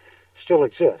method still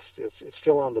exists. It's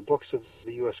still on the books of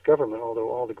the U.S. government,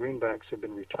 although all the greenbacks have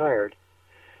been retired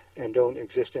and don't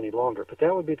exist any longer. But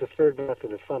that would be the third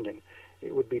method of funding.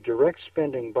 It would be direct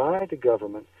spending by the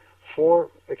government for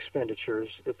expenditures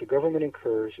that the government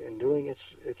incurs in doing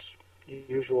its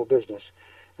usual business.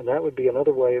 And that would be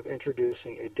another way of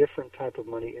introducing a different type of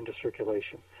money into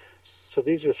circulation. So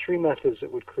these are three methods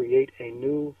that would create a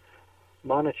new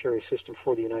monetary system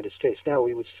for the United States. Now,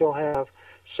 we would still have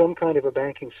some kind of a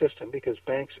banking system because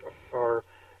banks are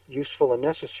useful and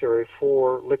necessary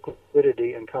for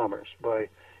liquidity and commerce by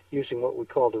using what we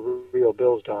call the real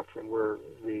bills doctrine, where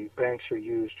the banks are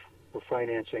used for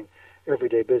financing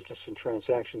everyday business and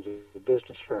transactions of the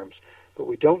business firms. But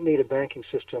we don't need a banking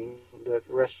system that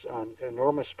rests on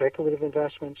enormous speculative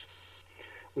investments.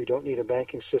 We don't need a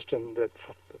banking system that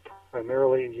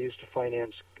primarily is used to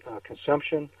finance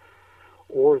consumption,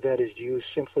 or that is used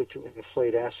simply to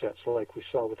inflate assets, like we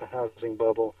saw with the housing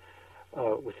bubble,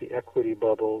 with the equity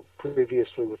bubble,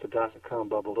 previously with the dot-com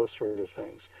bubble, those sort of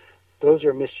things. Those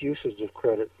are misuses of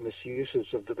credit,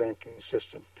 misuses of the banking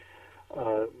system.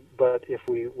 But if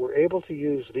we were able to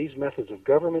use these methods of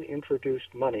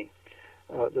government-introduced money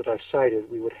that I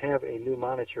cited, we would have a new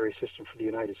monetary system for the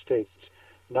United States,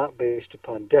 not based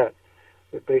upon debt,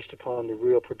 but based upon the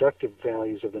real productive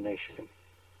values of the nation.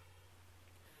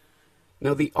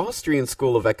 Now, the Austrian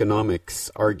School of Economics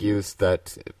argues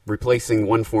that replacing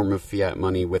one form of fiat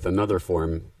money with another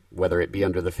form, whether it be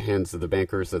under the hands of the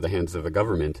bankers or the hands of a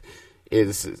government,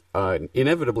 is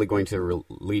inevitably going to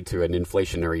lead to an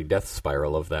inflationary death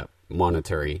spiral of that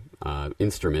monetary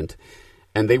instrument.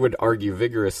 And they would argue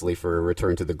vigorously for a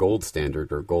return to the gold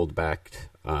standard or gold-backed,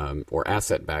 or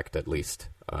asset-backed at least,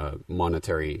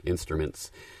 monetary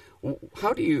instruments.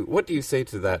 What do you say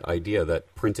to that idea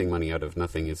that printing money out of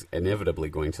nothing is inevitably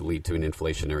going to lead to an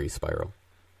inflationary spiral?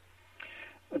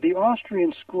 The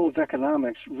Austrian School of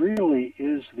Economics really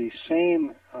is the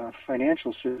same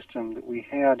financial system that we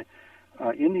had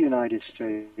in the United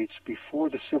States before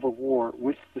the Civil War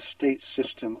with the state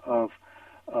system of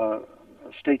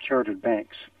state-chartered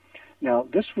banks. Now,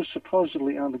 this was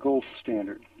supposedly on the gold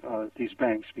standard, these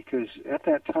banks, because at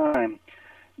that time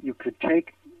you could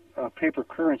take paper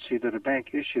currency that a bank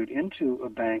issued into a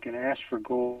bank and ask for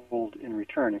gold in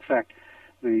return. In fact,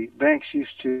 the banks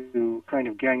used to kind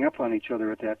of gang up on each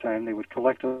other at that time. They would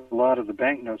collect a lot of the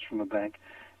banknotes from a bank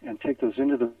and take those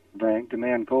into the bank,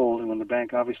 demand gold, and when the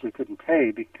bank obviously couldn't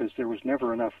pay because there was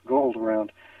never enough gold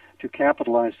around to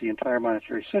capitalize the entire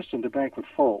monetary system, the bank would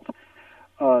fold.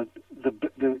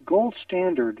 The gold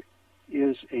standard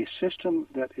is a system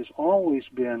that has always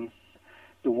been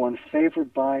the one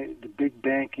favored by the big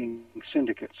banking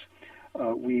syndicates.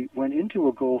 We went into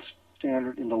a gold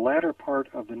standard in the latter part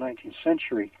of the 19th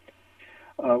century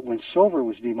when silver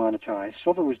was demonetized.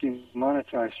 Silver was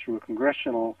demonetized through a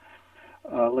congressional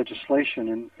legislation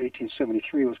in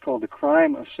 1873. It was called the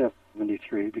Crime of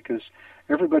 73 because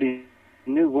everybody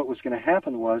knew what was going to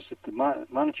happen was that the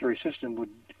monetary system would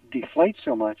deflate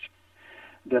so much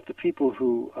that the people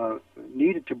who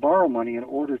needed to borrow money in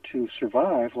order to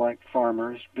survive, like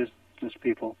farmers, business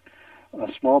people,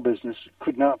 small business,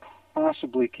 could not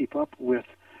possibly keep up with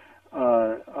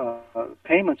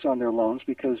payments on their loans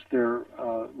because their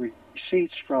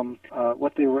receipts from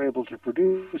what they were able to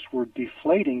produce were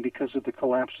deflating because of the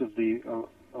collapse of the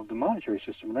monetary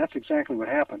system. And that's exactly what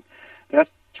happened. That's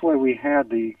why we had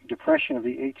the depression of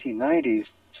the 1890s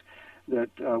that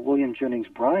William Jennings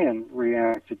Bryan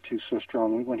reacted to so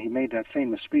strongly when he made that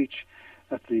famous speech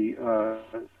at the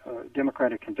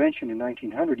Democratic Convention in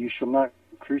 1900, "You shall not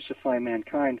crucify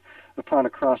mankind upon a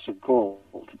cross of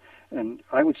gold." And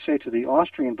I would say to the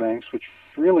Austrian banks, which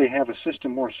really have a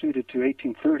system more suited to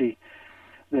 1830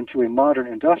 than to a modern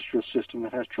industrial system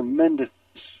that has tremendous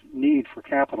need for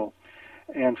capital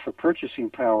and for purchasing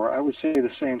power, I would say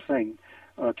the same thing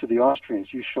to the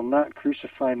Austrians. You shall not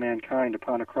crucify mankind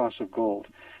upon a cross of gold.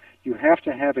 You have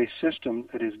to have a system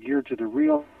that is geared to the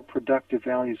real productive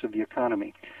values of the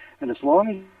economy. And as long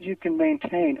as you can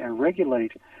maintain and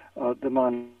regulate the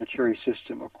monetary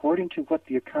system according to what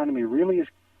the economy really is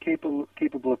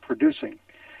capable of producing,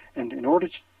 and in order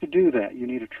to do that, you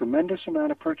need a tremendous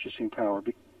amount of purchasing power,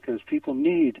 because people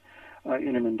need,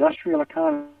 in an industrial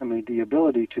economy, the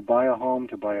ability to buy a home,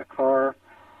 to buy a car,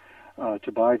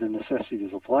 to buy the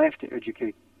necessities of life, to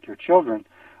educate their children.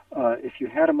 If you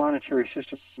had a monetary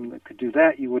system that could do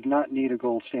that, you would not need a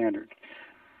gold standard.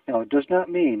 Now, it does not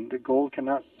mean that gold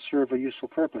cannot serve a useful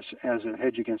purpose as a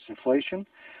hedge against inflation.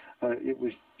 It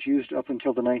was used up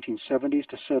until the 1970s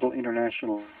to settle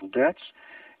international debts,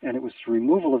 and it was the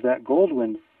removal of that gold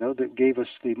window that gave us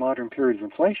the modern period of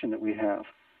inflation that we have.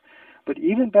 But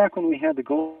even back when we had the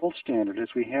gold standard,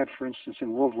 as we had, for instance,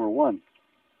 in World War I,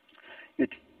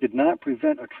 it did not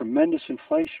prevent a tremendous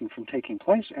inflation from taking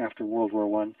place after World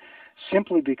War I,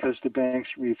 simply because the banks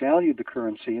revalued the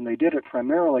currency, and they did it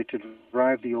primarily to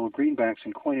drive the old greenbacks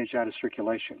and coinage out of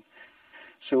circulation.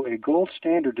 So a gold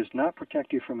standard does not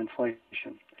protect you from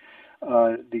inflation.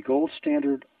 The gold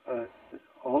standard,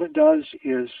 all it does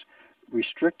is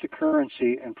restrict the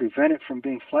currency and prevent it from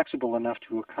being flexible enough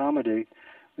to accommodate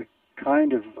the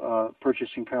kind of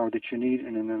purchasing power that you need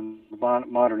in a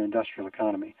modern industrial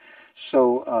economy.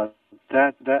 So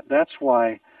that's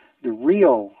why the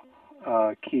real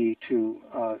key to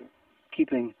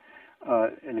keeping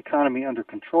an economy under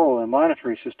control, a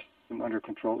monetary system under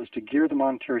control, is to gear the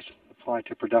monetary supply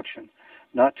to production,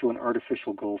 not to an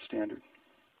artificial gold standard.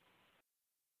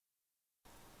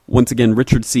 Once again,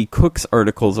 Richard C. Cook's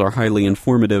articles are highly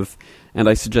informative, and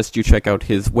I suggest you check out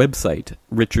his website,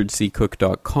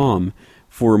 richardccook.com,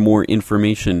 for more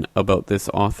information about this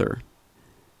author.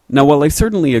 Now, while I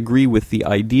certainly agree with the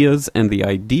ideas and the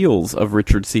ideals of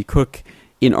Richard C. Cook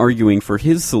in arguing for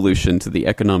his solution to the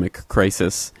economic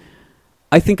crisis,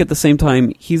 I think at the same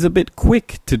time he's a bit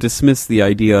quick to dismiss the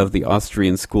idea of the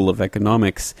Austrian School of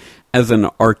Economics as an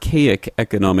archaic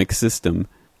economic system,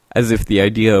 as if the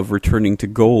idea of returning to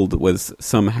gold was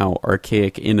somehow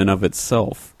archaic in and of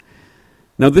itself.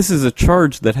 Now, this is a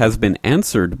charge that has been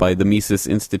answered by the Mises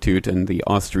Institute and the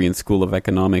Austrian School of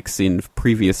Economics in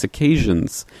previous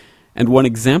occasions, and one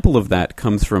example of that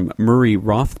comes from Murray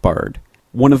Rothbard,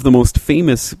 one of the most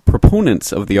famous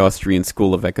proponents of the Austrian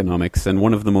School of Economics and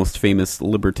one of the most famous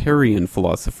libertarian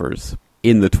philosophers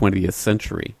in the 20th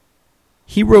century.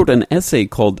 He wrote an essay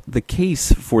called The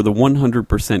Case for the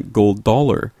 100% Gold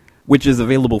Dollar, which is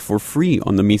available for free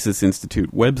on the Mises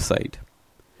Institute website.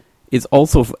 It's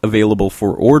also available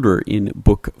for order in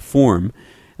book form,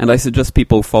 and I suggest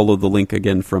people follow the link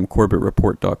again from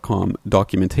CorbettReport.com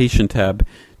documentation tab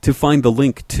to find the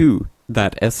link to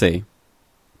that essay.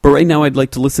 But right now I'd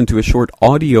like to listen to a short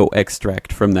audio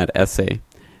extract from that essay,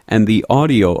 and the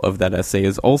audio of that essay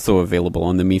is also available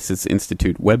on the Mises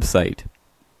Institute website.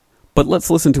 But let's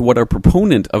listen to what our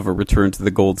proponent of a return to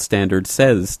the gold standard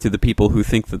says to the people who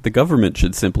think that the government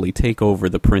should simply take over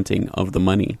the printing of the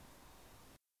money.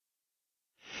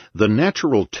 The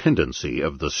natural tendency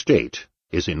of the state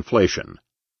is inflation.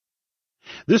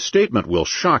 This statement will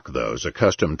shock those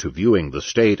accustomed to viewing the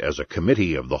state as a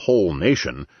committee of the whole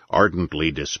nation,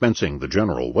 ardently dispensing the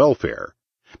general welfare,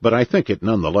 but I think it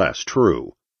nonetheless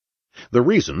true. The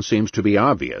reason seems to be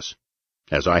obvious.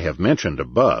 As I have mentioned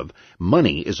above,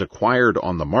 money is acquired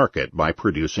on the market by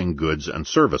producing goods and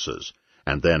services,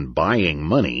 and then buying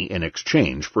money in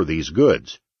exchange for these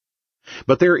goods.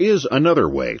 But there is another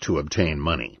way to obtain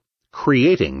money,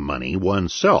 creating money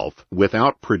oneself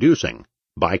without producing,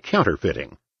 by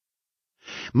counterfeiting.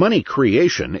 Money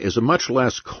creation is a much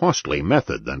less costly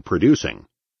method than producing.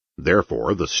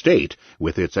 Therefore, the state,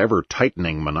 with its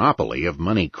ever-tightening monopoly of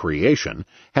money creation,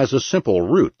 has a simple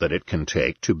route that it can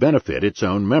take to benefit its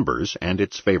own members and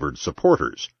its favored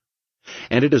supporters.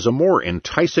 And it is a more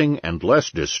enticing and less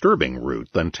disturbing route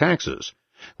than taxes,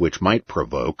 which might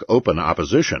provoke open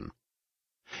opposition.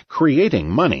 Creating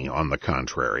money, on the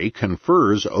contrary,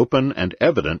 confers open and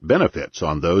evident benefits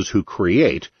on those who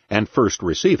create and first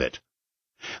receive it.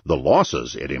 The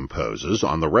losses it imposes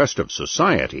on the rest of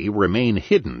society remain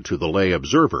hidden to the lay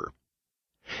observer.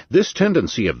 This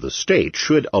tendency of the state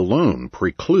should alone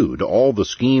preclude all the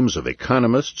schemes of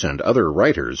economists and other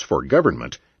writers for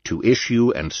government to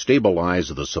issue and stabilize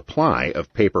the supply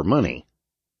of paper money.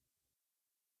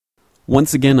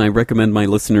 Once again, I recommend my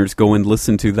listeners go and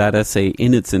listen to that essay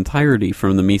in its entirety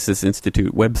from the Mises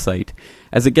Institute website,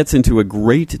 as it gets into a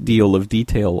great deal of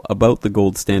detail about the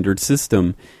gold standard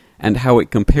system and how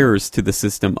it compares to the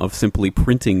system of simply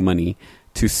printing money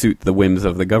to suit the whims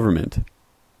of the government.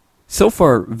 So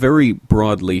far, very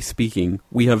broadly speaking,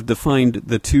 we have defined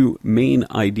the two main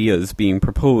ideas being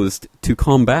proposed to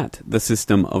combat the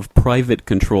system of private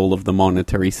control of the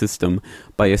monetary system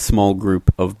by a small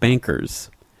group of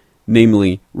bankers,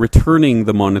 namely returning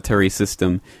the monetary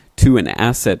system to an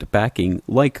asset backing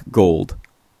like gold,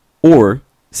 or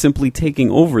simply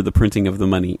taking over the printing of the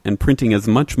money and printing as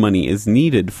much money as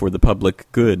needed for the public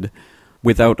good,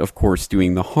 without, of course,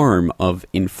 doing the harm of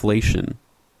inflation.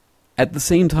 At the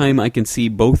same time, I can see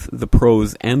both the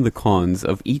pros and the cons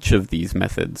of each of these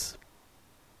methods.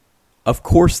 Of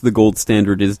course, the gold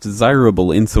standard is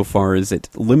desirable insofar as it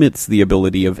limits the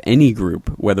ability of any group,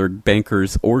 whether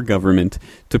bankers or government,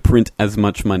 to print as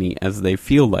much money as they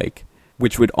feel like,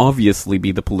 which would obviously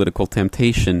be the political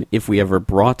temptation if we ever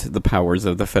brought the powers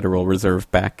of the Federal Reserve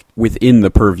back within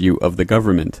the purview of the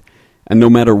government. And no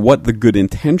matter what the good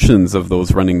intentions of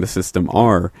those running the system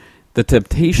are, the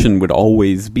temptation would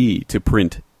always be to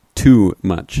print too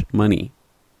much money.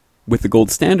 With the gold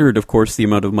standard, of course, the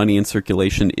amount of money in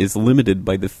circulation is limited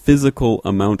by the physical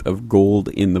amount of gold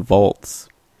in the vaults.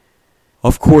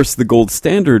 Of course, the gold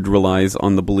standard relies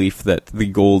on the belief that the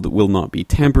gold will not be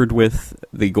tampered with,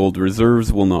 the gold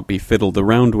reserves will not be fiddled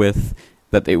around with,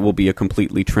 that it will be a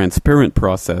completely transparent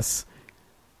process,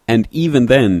 and even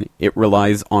then, it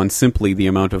relies on simply the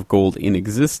amount of gold in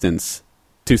existence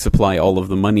to supply all of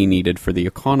the money needed for the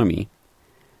economy.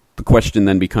 The question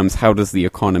then becomes, how does the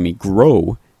economy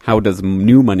grow? How does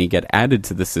new money get added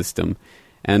to the system?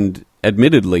 And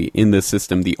admittedly, in this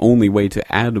system, the only way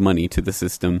to add money to the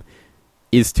system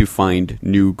is to find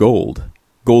new gold.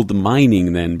 Gold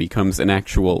mining then becomes an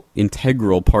actual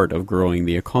integral part of growing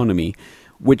the economy,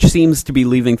 which seems to be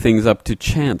leaving things up to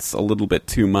chance a little bit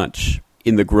too much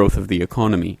in the growth of the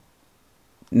economy.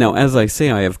 Now, as I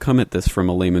say, I have come at this from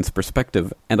a layman's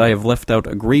perspective, and I have left out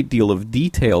a great deal of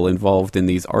detail involved in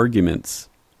these arguments.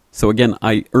 So again,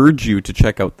 I urge you to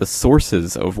check out the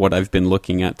sources of what I've been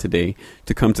looking at today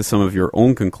to come to some of your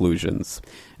own conclusions.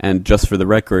 And just for the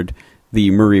record,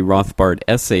 the Murray Rothbard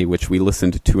essay, which we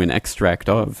listened to an extract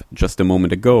of just a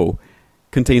moment ago,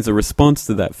 contains a response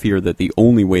to that fear that the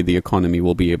only way the economy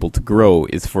will be able to grow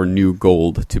is for new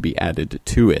gold to be added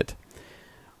to it.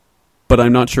 But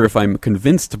I'm not sure if I'm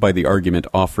convinced by the argument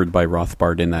offered by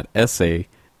Rothbard in that essay,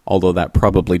 although that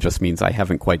probably just means I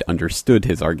haven't quite understood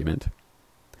his argument.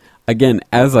 Again,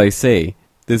 as I say,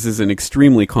 this is an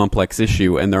extremely complex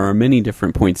issue and there are many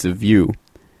different points of view.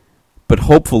 But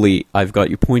hopefully I've got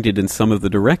you pointed in some of the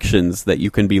directions that you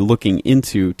can be looking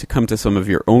into to come to some of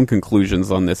your own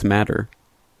conclusions on this matter.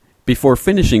 Before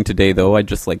finishing today, though, I'd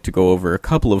just like to go over a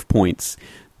couple of points.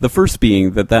 The first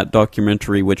being that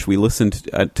documentary which we listened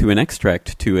to an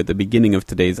extract to at the beginning of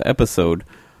today's episode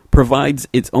provides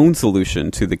its own solution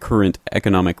to the current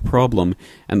economic problem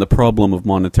and the problem of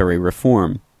monetary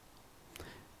reform.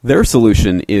 Their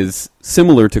solution is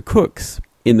similar to Cook's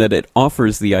in that it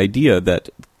offers the idea that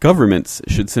governments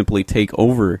should simply take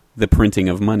over the printing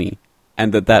of money,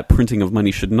 and that printing of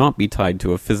money should not be tied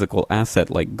to a physical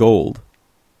asset like gold.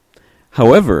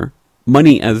 However,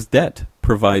 money as debt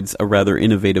provides a rather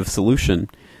innovative solution,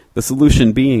 the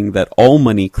solution being that all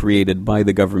money created by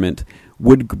the government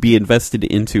would be invested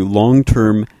into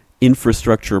long-term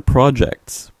infrastructure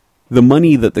projects. The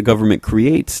money that the government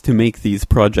creates to make these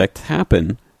projects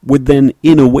happen would then,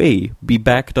 in a way, be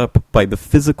backed up by the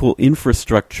physical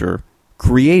infrastructure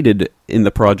created in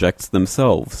the projects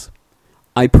themselves.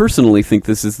 I personally think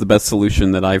this is the best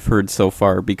solution that I've heard so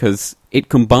far because it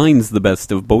combines the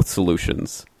best of both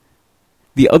solutions.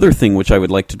 The other thing which I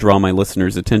would like to draw my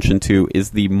listeners' attention to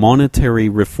is the Monetary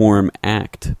Reform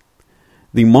Act.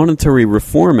 The Monetary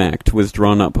Reform Act was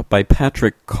drawn up by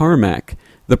Patrick Carmack,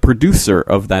 the producer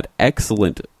of that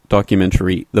excellent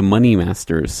documentary, The Money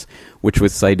Masters, which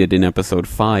was cited in episode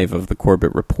 5 of the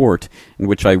Corbett Report, and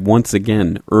which I once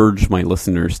again urge my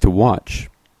listeners to watch.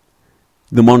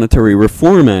 The Monetary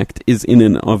Reform Act is in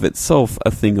and of itself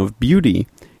a thing of beauty,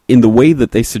 in the way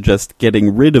that they suggest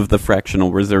getting rid of the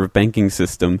fractional reserve banking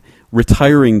system,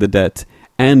 retiring the debt,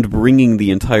 and bringing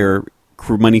the entire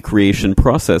money creation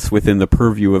process within the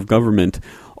purview of government,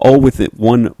 all with it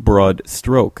one broad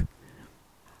stroke.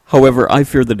 However, I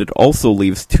fear that it also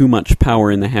leaves too much power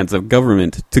in the hands of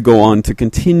government to go on to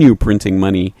continue printing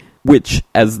money, which,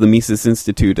 as the Mises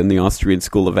Institute and the Austrian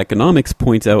School of Economics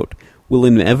point out, will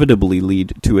inevitably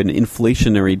lead to an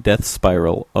inflationary death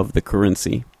spiral of the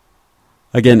currency.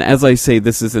 Again, as I say,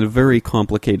 this is a very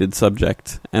complicated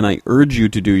subject, and I urge you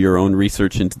to do your own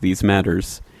research into these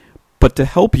matters. But to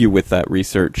help you with that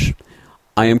research,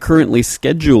 I am currently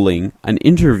scheduling an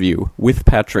interview with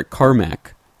Patrick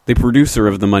Carmack, the producer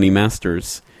of The Money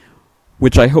Masters,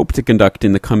 which I hope to conduct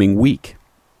in the coming week.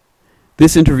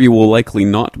 This interview will likely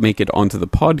not make it onto the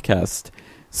podcast,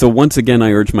 so once again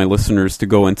I urge my listeners to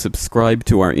go and subscribe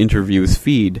to our interviews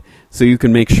feed so you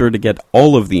can make sure to get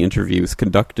all of the interviews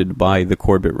conducted by the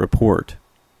Corbett Report.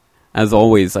 As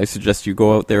always, I suggest you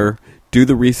go out there, do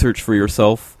the research for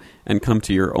yourself, and come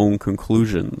to your own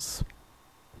conclusions.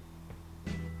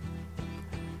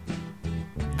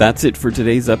 That's it for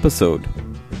today's episode.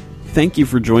 Thank you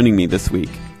for joining me this week,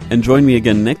 and join me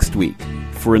again next week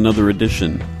for another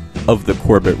edition of the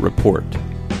Corbett Report.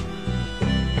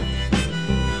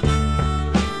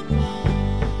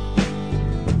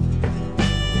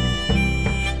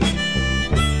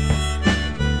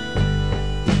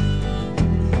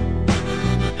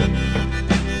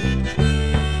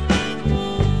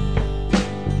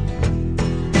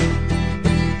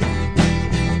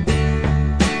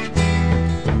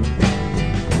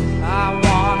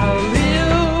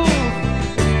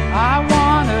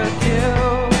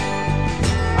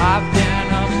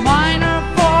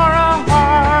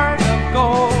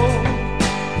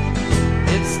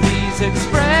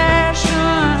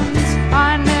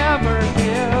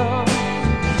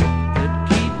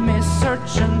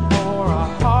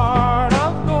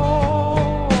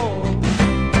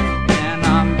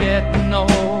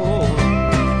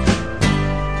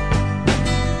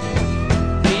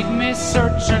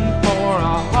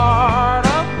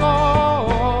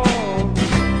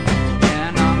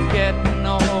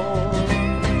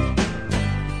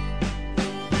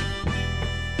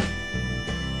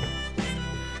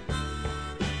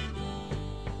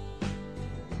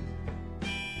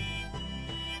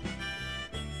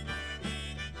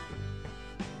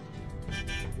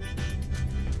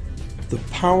 The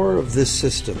power of this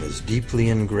system is deeply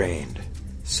ingrained.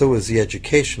 So is the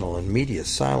educational and media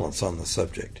silence on the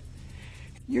subject.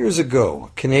 Years ago,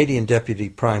 a Canadian Deputy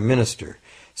Prime Minister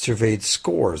surveyed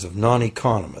scores of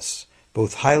non-economists,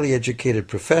 both highly educated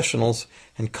professionals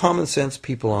and common-sense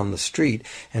people on the street,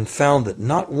 and found that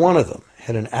not one of them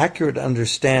had an accurate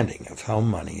understanding of how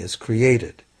money is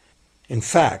created. In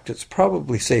fact, it's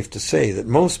probably safe to say that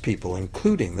most people,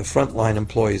 including the frontline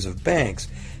employees of banks,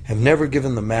 have never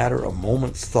given the matter a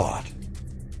moment's thought.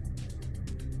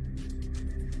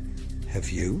 Have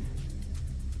you?